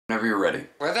Whenever you're ready.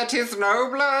 Whether 'tis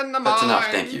nobler in the mind. That's enough,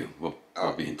 thank you. We'll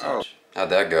be in touch. How'd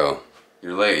that go?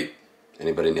 You're late.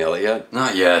 Anybody nail it yet?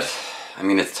 Not yet. I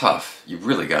mean, it's tough. You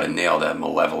really gotta nail that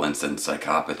malevolence and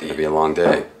psychopathy. It'll be a long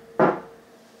day.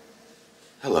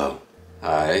 Hello.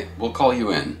 Hi. We'll call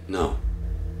you in. No.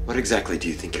 What exactly do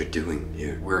you think you're doing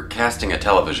here? We're casting a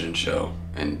television show,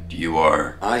 and you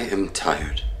are... I am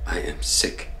tired. I am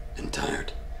sick and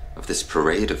tired of this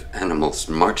parade of animals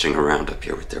marching around up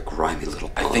here with their grimy little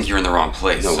paws. I think you're in the wrong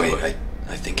place. No, wait.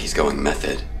 I think he's going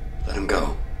method. Let him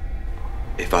go.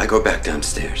 If I go back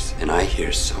downstairs and I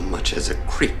hear so much as a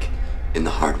creak in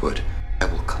the hardwood, I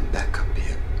will come back up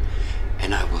here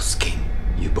and I will skin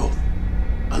you both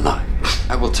alive.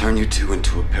 I will turn you two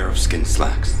into a pair of skin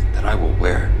slacks that I will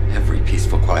wear every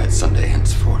peaceful, quiet Sunday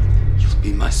henceforth. You'll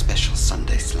be my special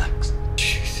Sunday slacks.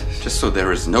 Jesus. Just so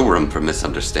there is no room for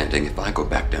misunderstanding, if I go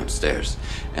back downstairs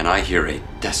and I hear a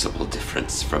decibel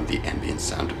difference from the ambient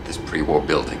sound of this pre-war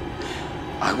building,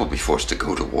 I will be forced to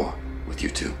go to war with you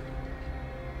two.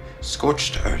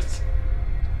 Scorched earth.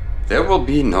 There will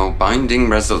be no binding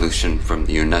resolution from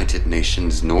the United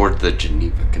Nations nor the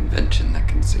Geneva Convention that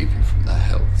can save you from the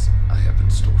hells I have in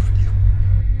store for you.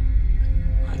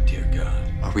 My dear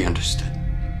God, are we understood?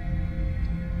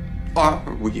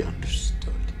 Are we understood?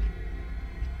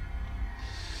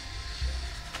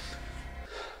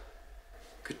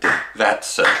 Good day. That,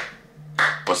 sir,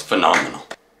 was phenomenal.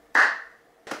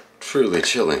 Truly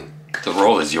chilling. The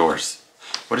role is yours.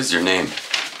 What is your name?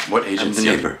 What agency? I'm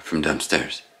the neighbor from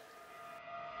downstairs.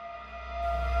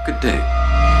 Good day.